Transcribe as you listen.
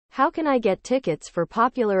How can I get tickets for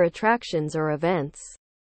popular attractions or events?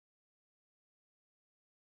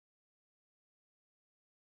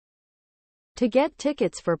 To get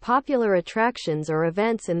tickets for popular attractions or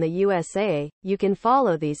events in the USA, you can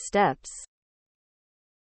follow these steps.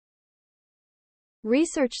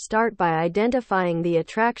 Research. Start by identifying the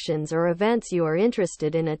attractions or events you are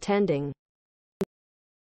interested in attending.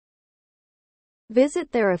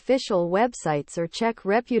 Visit their official websites or check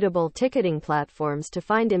reputable ticketing platforms to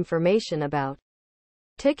find information about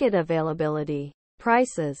ticket availability,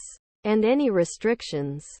 prices, and any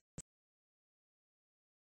restrictions.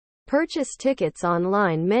 Purchase tickets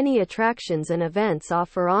online. Many attractions and events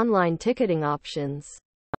offer online ticketing options.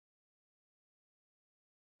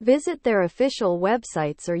 Visit their official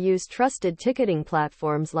websites or use trusted ticketing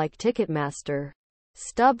platforms like Ticketmaster,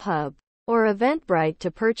 StubHub, or Eventbrite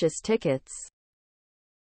to purchase tickets.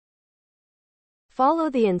 Follow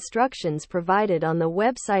the instructions provided on the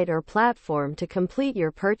website or platform to complete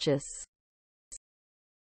your purchase.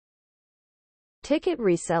 Ticket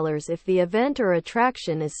resellers. If the event or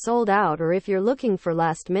attraction is sold out or if you're looking for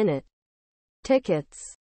last-minute tickets,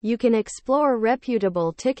 you can explore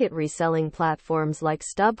reputable ticket reselling platforms like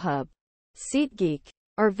StubHub, SeatGeek,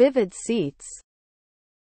 or Vivid Seats.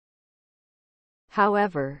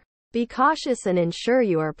 However, be cautious and ensure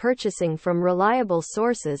you are purchasing from reliable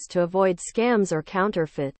sources to avoid scams or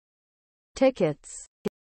counterfeit tickets.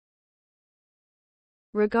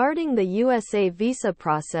 Regarding the USA visa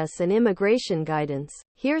process and immigration guidance,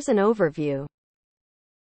 here's an overview.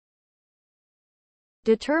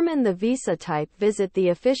 Determine the visa type. Visit the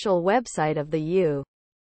official website of the U.S.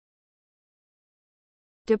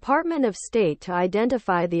 Department of State to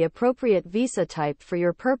identify the appropriate visa type for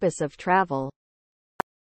your purpose of travel.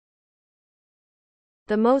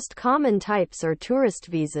 The most common types are tourist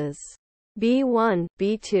visas, B1,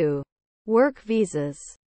 B2, work visas,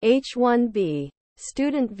 H1B,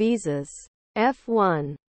 student visas,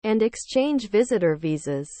 F1, and exchange visitor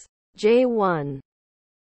visas, J1.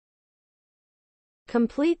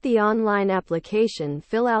 Complete the online application.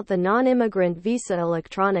 Fill out the non-immigrant visa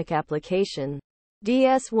electronic application,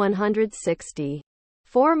 DS-160,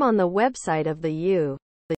 form on the website of the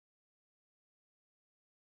U.S.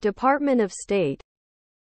 Department of State.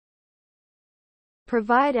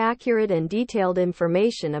 Provide accurate and detailed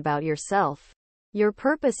information about yourself, your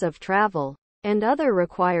purpose of travel, and other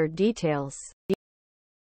required details.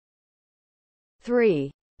 3.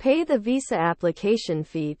 Pay the visa application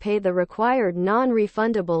fee. Pay the required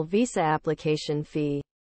non-refundable visa application fee.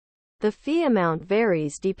 The fee amount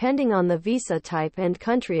varies depending on the visa type and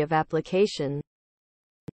country of application.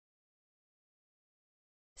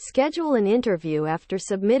 Schedule an interview. After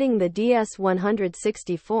submitting the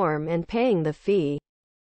DS-160 form and paying the fee,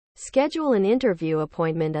 schedule an interview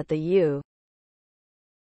appointment at the U.S.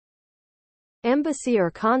 Embassy or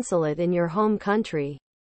consulate in your home country.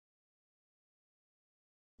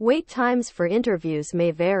 Wait times for interviews may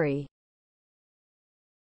vary.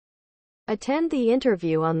 Attend the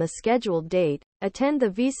interview on the scheduled date. Attend the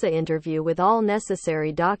visa interview with all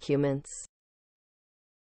necessary documents.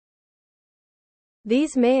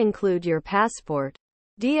 These may include your passport,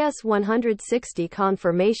 DS-160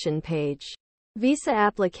 confirmation page, visa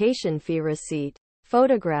application fee receipt,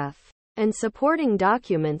 photograph, and supporting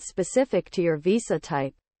documents specific to your visa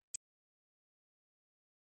type.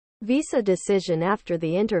 Visa decision. After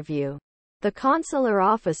the interview, the consular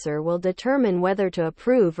officer will determine whether to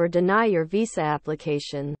approve or deny your visa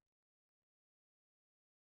application.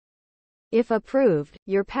 If approved,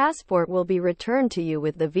 your passport will be returned to you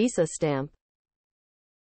with the visa stamp.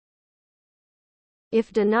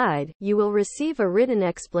 If denied, you will receive a written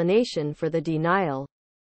explanation for the denial.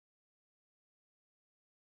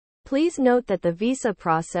 Please note that the visa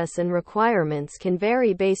process and requirements can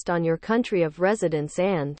vary based on your country of residence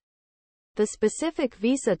and the specific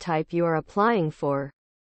visa type you are applying for.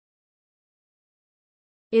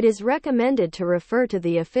 It is recommended to refer to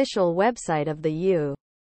the official website of the U.S.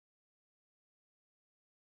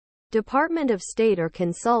 Department of State or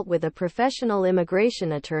consult with a professional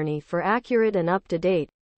immigration attorney for accurate and up-to-date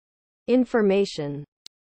information.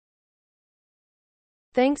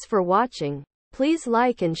 Thanks for watching. Please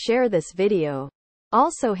like and share this video.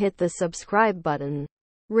 Also hit the subscribe button,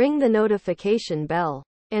 ring the notification bell,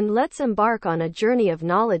 and let's embark on a journey of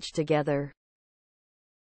knowledge together.